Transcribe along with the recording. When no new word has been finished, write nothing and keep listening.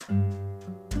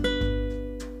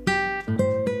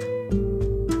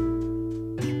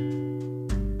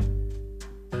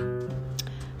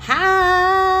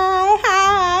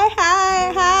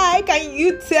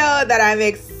that I'm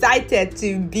excited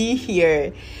to be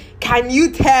here. Can you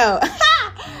tell?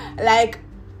 Like,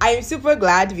 I'm super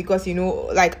glad because,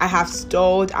 I have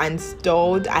stalled. I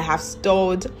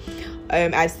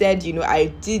said, I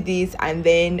did this and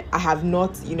then I have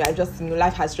not, I just,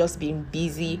 life has just been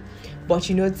busy. But,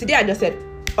 today I just said,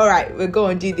 all right, we're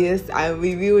going to do this and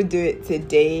we will do it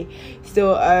today.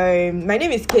 So my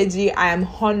name is KG. I am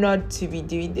honored to be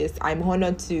doing this. I'm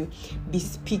honored to be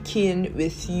speaking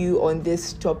with you on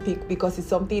this topic because it's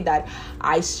something that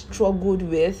I struggled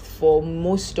with for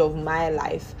most of my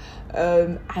life.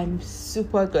 I'm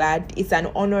super glad. It's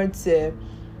an honor to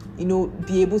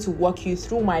be able to walk you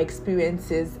through my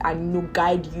experiences and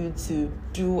guide you to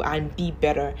do and be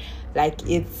better. Like,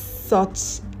 it's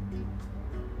such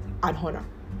an honor.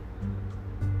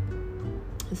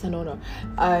 It's an honor.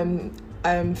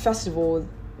 First of all,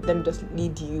 let me just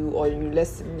lead you, or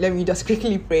let me just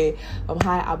quickly pray.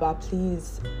 Hi, Abba,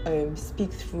 please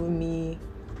speak through me,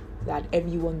 that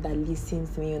everyone that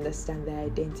listens may understand their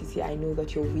identity. I know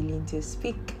that you're willing to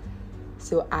speak,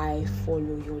 so I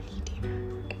follow your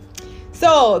leading.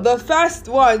 So the first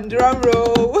one, drum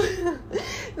roll.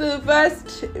 The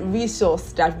first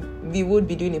resource that we would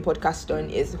be doing a podcast on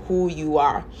is who you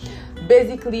are.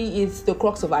 Basically, it's the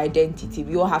crux of identity.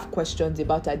 We all have questions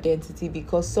about identity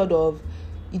because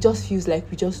it just feels like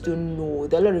we just don't know.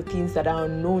 There are a lot of things that are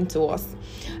unknown to us.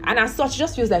 And as such, it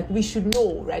just feels like we should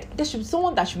know, right? There should be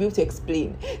someone that should be able to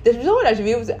explain. There should be someone that should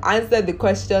be able to answer the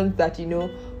questions that,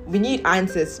 we need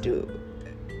answers to.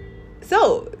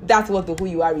 So that's what the Who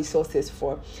You Are resource is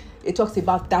for. It talks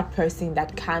about that person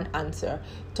that can answer.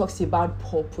 It talks about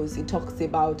purpose. It talks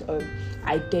about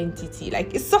identity.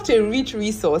 Like, it's such a rich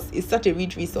resource.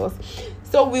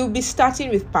 So we'll be starting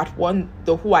with part 1,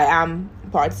 the Who I Am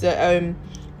part. So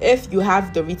if you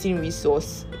have the written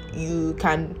resource,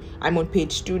 I'm on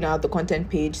page 2 now, the content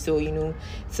page. So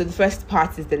so the first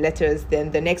part is the letters.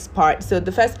 Then the next part, so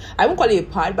the first, I won't call it a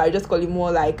part, but I just call it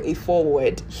more like a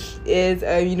foreword, is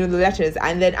the letters.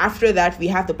 And then after that we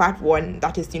have the part 1,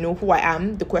 that is who I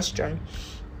am, the question,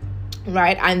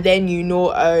 right? And then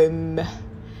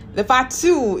the part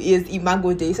 2 is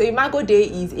Imago Dei. So Imago Dei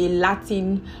is a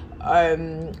Latin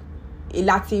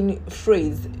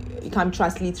phrase. It can be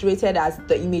transliterated as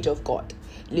the image of God,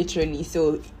 literally.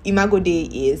 So Imago Dei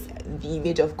is the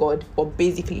image of God, but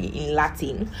basically in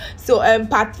Latin. So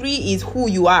part 3 is who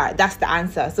you are. That's the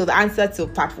answer. So the answer to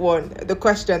part 1, the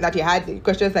questions that you had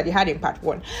in part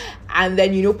 1. And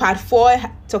then part 4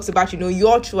 talks about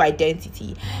your true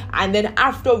identity. And then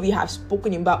after we have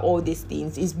spoken about all these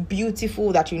things, it's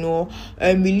beautiful that we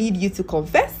lead you to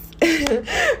confess.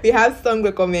 We have some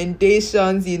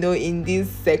recommendations in this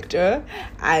sector,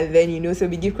 and then so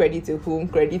we give credit to whom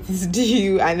credit is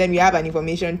due, and then we have an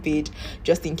information page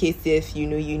just in case if you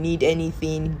need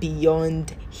anything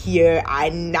beyond here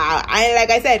and now. And like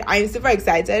I said, I'm super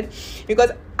excited because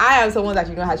I am someone that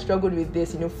has struggled with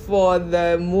this for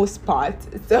the most part.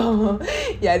 So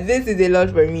yeah, this is a lot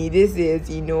for me. This is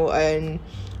and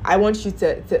I want you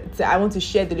I want to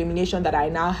share the illumination that I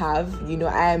now have.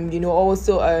 I am,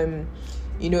 also,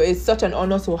 it's such an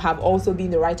honor to have also been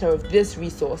the writer of this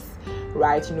resource,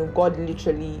 right? God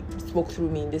literally spoke through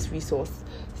me in this resource.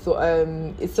 So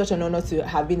it's such an honor to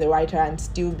have been the writer and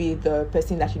still be the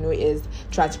person that, is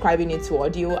transcribing it to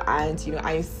audio. And,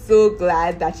 I'm so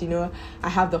glad that, I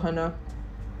have the honor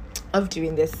of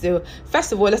doing this. So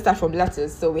first of all, let's start from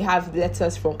letters. So we have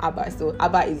letters from Abba. So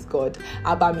Abba is God.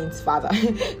 Abba means father.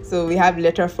 So we have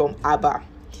letter from Abba.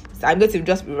 So I'm going to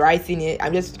just be writing it.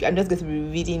 I'm just going to be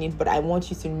reading it, but I want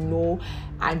you to know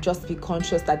and just be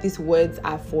conscious that these words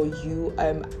are for you.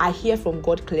 I hear from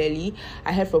God clearly.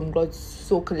 I heard from God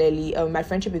so clearly. My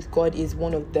friendship with God is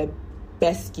one of the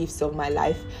best gifts of my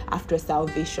life after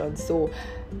salvation. So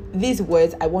these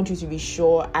words, I want you to be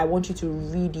sure. I want you to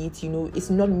read it. It's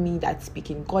not me that's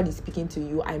speaking. God is speaking to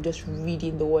you. I'm just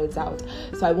reading the words out.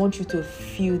 So I want you to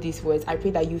feel these words. I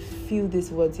pray that you feel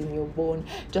these words in your bone.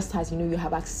 Just as you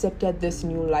have accepted this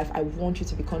new life, I want you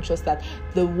to be conscious that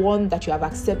the one that you have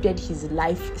accepted, his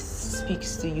life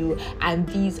speaks to you, and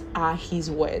these are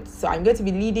his words. So I'm going to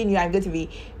be leading you. I'm going to be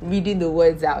reading the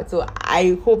words out. So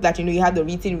I hope that you have the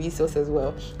written resource as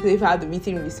well. So if I have the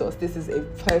written resource, this is a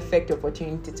perfect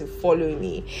opportunity to follow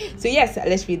me. So yes,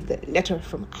 let's read the letter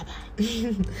from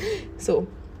Abba. So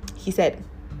he said,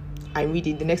 I'm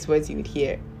reading, the next words you would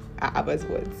hear are Abba's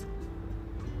words.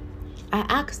 I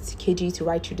asked KG to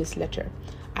write you this letter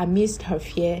amidst her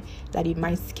fear that it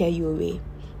might scare you away,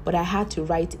 but I had to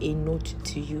write a note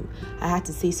to you. I had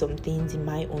to say some things in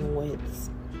my own words.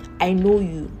 I know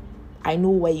you. I know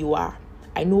where you are.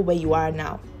 I know where you are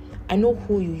now. I know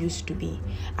who you used to be,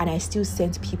 and I still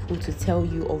sent people to tell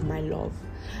you of my love.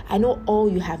 I know all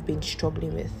you have been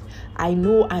struggling with. I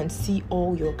know and see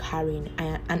all you're carrying,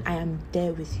 and I am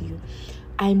there with you.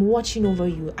 I'm watching over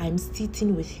you. I'm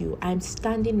sitting with you. I'm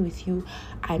standing with you.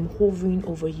 I'm hovering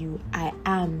over you. I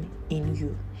am in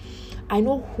you. I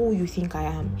know who you think I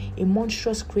am, a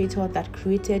monstrous creature that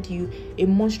created you,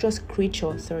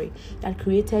 that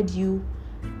created you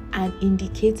and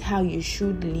indicates how you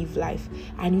should live life,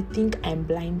 and you think I'm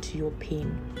blind to your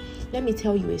pain. Let me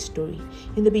tell you a story.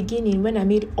 In the beginning, when I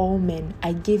made all men,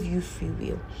 I gave you free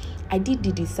will. I did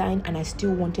the design, and I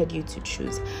still wanted you to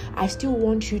choose. I still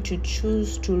want you to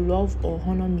choose to love or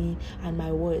honor me and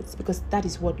my words, because that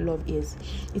is what love is.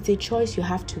 It's a choice you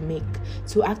have to make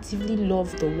to actively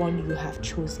love the one you have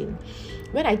chosen.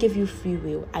 When I gave you free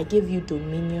will, I gave you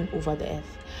dominion over the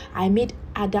earth. I made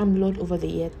Adam Lord over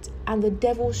the earth, and the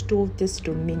devil stole this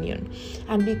dominion.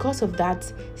 And because of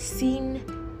that, sin,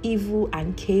 evil,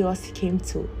 and chaos came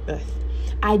to earth.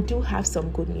 I do have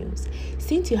some good news.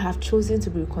 Since you have chosen to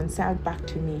be reconciled back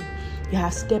to me, you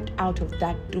have stepped out of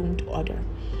that doomed order.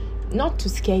 Not to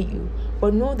scare you,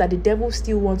 but know that the devil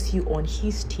still wants you on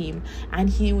his team, and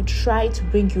he will try to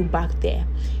bring you back there.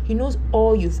 He knows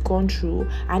all you've gone through,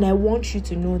 and I want you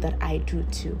to know that I do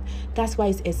too. That's why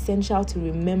it's essential to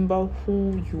remember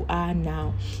who you are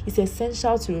now. It's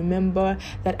essential to remember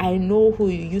that I know who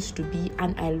you used to be,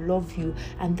 and I love you,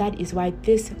 and that is why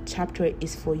this chapter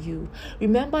is for you.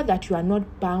 Remember that you are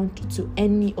not bound to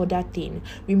any other thing.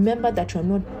 Remember that you are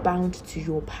not bound to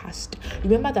your past.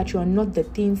 Remember that you are not the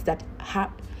things that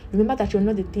Remember that you're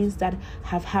not the things that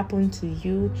have happened to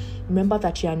you. Remember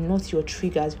that you are not your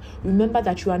triggers. Remember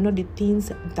that you are not the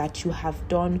things that you have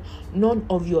done. None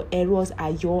of your errors are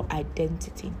your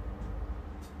identity.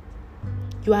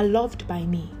 You are loved by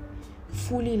me,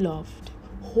 fully loved,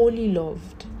 wholly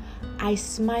loved. I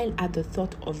smile at the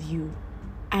thought of you.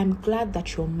 I'm glad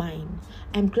that you're mine.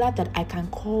 I'm glad that I can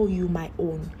call you my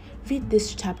own. Read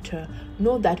this chapter.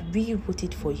 Know that we wrote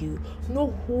it for you.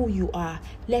 Know who you are.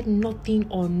 Let nothing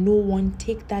or no one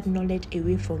take that knowledge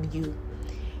away from you.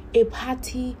 A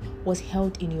party was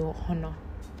held in your honor.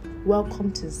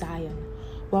 Welcome to Zion.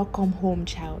 Welcome home,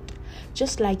 child.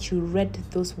 Just like you read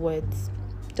those words.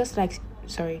 Just like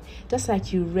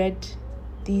you read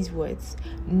these words.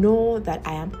 Know that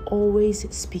I am always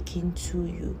speaking to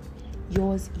you.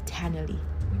 Yours eternally,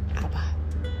 Abba.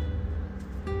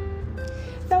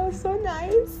 That was so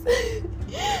nice.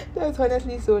 That was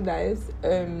honestly so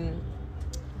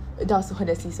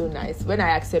nice. When I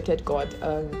accepted God,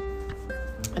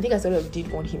 I think I sort of did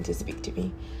want him to speak to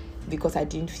me because I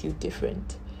didn't feel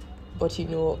different. But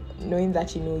knowing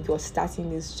that you're starting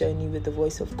this journey with the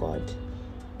voice of God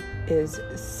is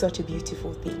such a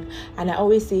beautiful thing. And I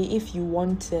always say, if you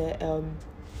want to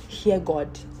hear God,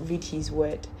 read his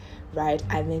word. Right,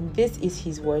 and then this is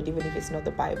his word, even if it's not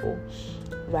the Bible,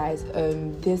 right?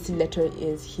 This letter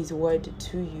is his word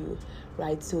to you,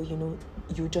 right? So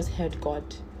you just heard God,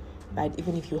 right?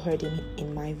 Even if you heard him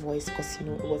in my voice, because it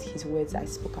was his words I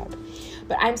spoke out.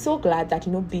 But I'm so glad that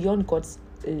beyond God's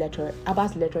letter,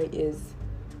 Abba's letter is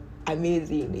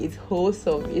amazing. It's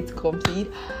wholesome. It's complete.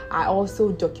 I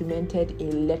also documented a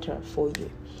letter for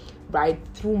you, right?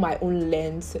 Through my own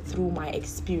lens, through my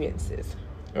experiences.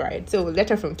 Right, so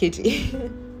letter from KG.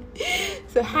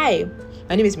 So hi,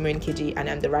 my name is Maureen KG, and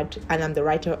I'm the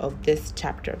writer of this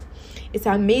chapter. It's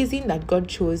amazing that God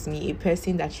chose me, a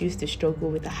person that used to struggle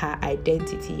with her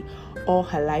identity all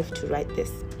her life, to write this.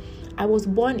 I was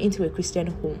born into a Christian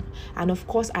home, and of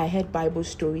course I heard Bible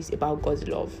stories about God's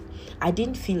love. I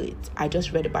didn't feel it, I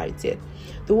just read about it.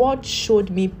 The world showed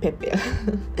me Pepe.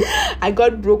 I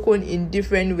got broken in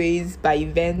different ways by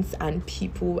events and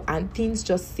people, and things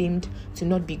just seemed to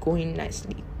not be going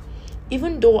nicely.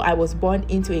 Even though I was born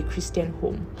into a Christian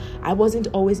home, I wasn't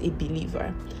always a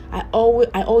believer. I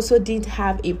also didn't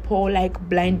have a Paul-like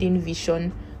blinding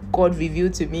vision God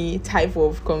revealed to me type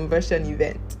of conversion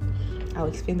event. I'll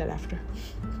explain that after.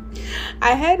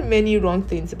 I heard many wrong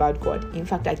things about God. In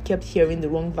fact, I kept hearing the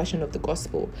wrong version of the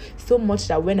gospel, so much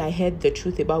that when I heard the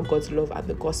truth about God's love and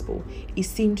the gospel, it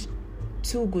seemed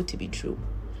too good to be true.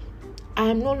 I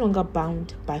am no longer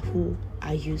bound by who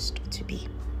I used to be.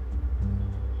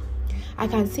 I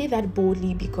can say that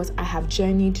boldly because I have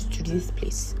journeyed to this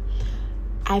place.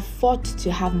 I fought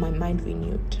to have my mind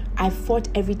renewed. I fought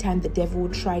every time the devil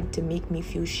tried to make me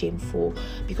feel shameful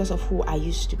because of who I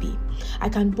used to be. I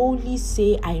can boldly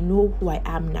say I know who I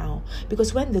am now,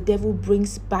 because when the devil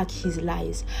brings back his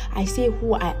lies, I say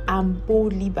who I am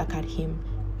boldly back at him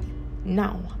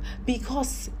now.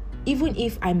 Because even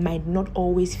if I might not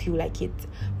always feel like it,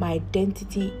 my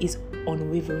identity is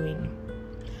unwavering.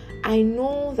 I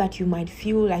know that you might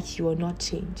feel like you are not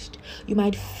changed. You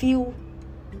might feel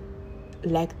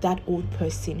like that old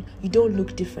person. You don't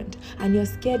look different, and you're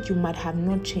scared you might have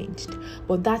not changed.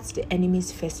 But that's the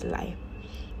enemy's first lie.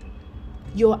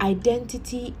 Your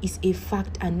identity is a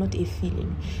fact and not a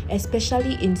feeling,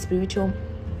 especially in spiritual.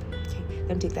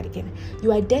 Let me take that again.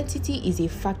 Your identity is a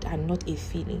fact and not a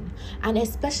feeling, and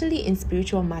especially in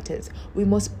spiritual matters, we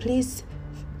must place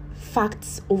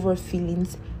facts over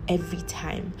feelings every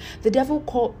time. The Bible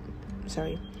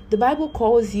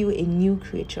calls you a new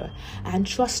creature, and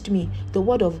trust me, the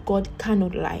word of God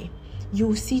cannot lie. You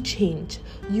will see change,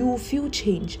 you will feel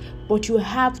change, but you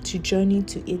have to journey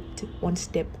to it one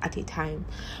step at a time.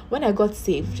 When I got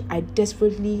saved, I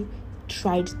desperately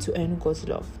tried to earn God's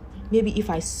love. Maybe if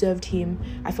I served him,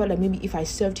 I felt like maybe if I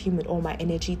served him with all my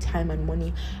energy, time, and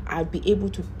money, I'd be able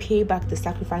to pay back the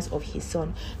sacrifice of his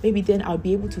son. Maybe then I'll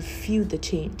be able to feel the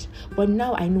change. But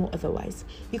now I know otherwise,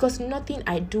 because nothing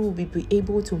I do will be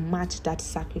able to match that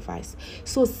sacrifice.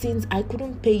 So since I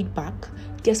couldn't pay it back,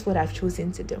 guess what I've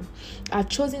chosen to do? I've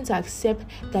chosen to accept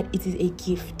that it is a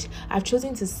gift. I've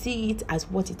chosen to see it as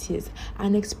what it is,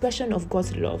 an expression of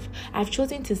God's love. I've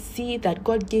chosen to see that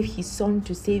God gave his son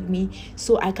to save me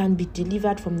so I can be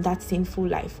delivered from that sinful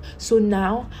life. So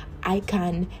now I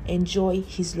can enjoy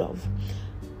his love.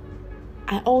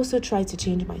 I also tried to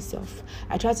change myself.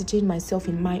 I tried to change myself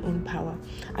in my own power.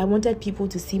 I wanted people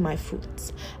to see my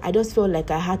fruits. I just felt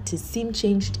like I had to seem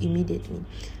changed immediately.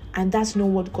 And that's not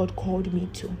what God called me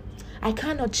to. I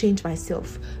cannot change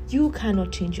myself. You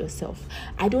cannot change yourself.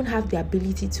 I don't have the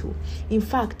ability to. In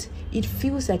fact, it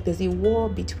feels like there's a war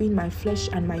between my flesh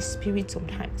and my spirit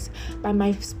sometimes. By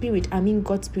my spirit, I mean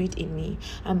God's spirit in me.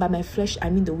 And by my flesh, I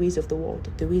mean the ways of the world,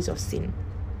 the ways of sin.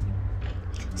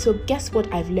 So guess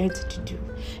what I've learned to do?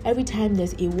 Every time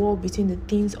there's a war between the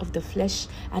things of the flesh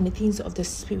and the things of the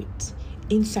spirit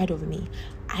inside of me,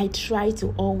 I try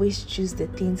to always choose the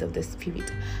things of the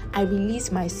spirit. I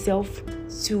release myself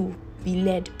to be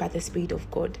led by the Spirit of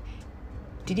God.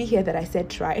 Did you hear that I said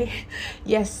try?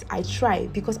 Yes, I try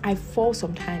because I fall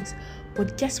sometimes.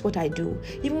 But guess what I do?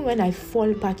 Even when I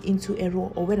fall back into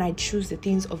error, or when I choose the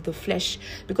things of the flesh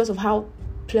because of how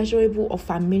pleasurable or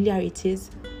familiar it is,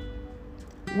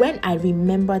 when I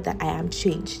remember that I am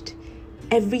changed,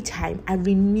 every time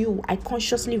I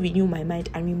consciously renew my mind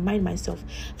and remind myself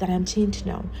that I'm changed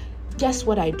now. Guess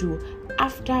what I do?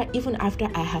 Even after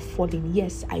I have fallen,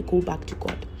 yes, I go back to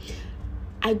God.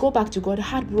 I go back to God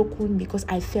heartbroken because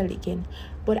I fell again.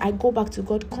 But I go back to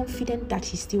God confident that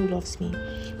he still loves me.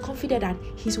 Confident that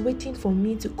he's waiting for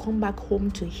me to come back home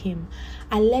to him.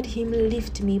 I let him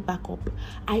lift me back up.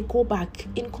 I go back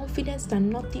in confidence that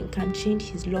nothing can change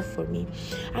his love for me.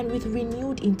 And with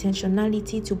renewed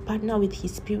intentionality to partner with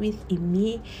his spirit in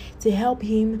me, to help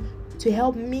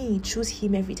me choose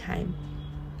him every time.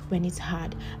 When it's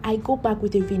hard, I go back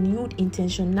with a renewed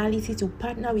intentionality to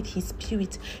partner with his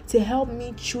spirit to help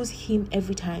me choose him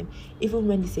every time, even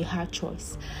when it's a hard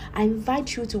choice. I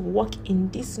invite you to walk in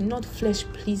this not flesh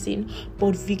pleasing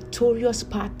but victorious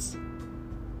path.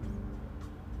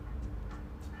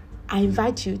 I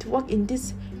invite you to walk in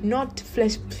this not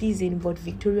flesh pleasing but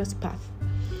victorious path.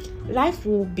 Life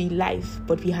will be life,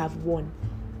 but we have won.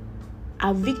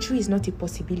 Our victory is not a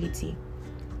possibility.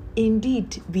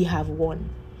 Indeed, we have won.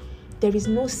 There is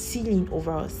no ceiling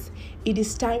over us. It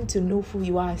is time to know who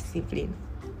you are, sibling.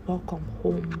 Welcome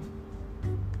home.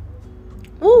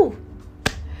 Woo!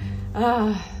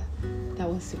 That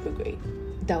was super great.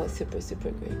 That was super,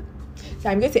 super great. So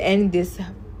I'm going to end this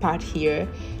part here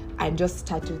and just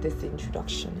start with this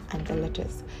introduction and the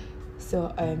letters.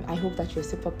 So I hope that you're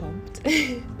super pumped.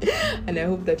 And I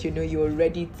hope that you're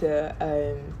ready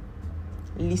to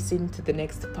listen to the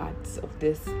next parts of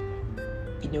this,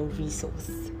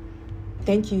 resource.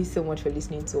 Thank you so much for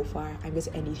listening so far. I'm going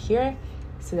to end it here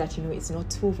so that it's not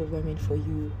too overwhelming for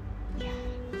you. Yeah,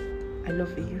 I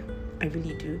love you. I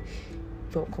really do.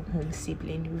 Welcome home,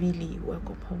 sibling. Really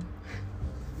welcome home.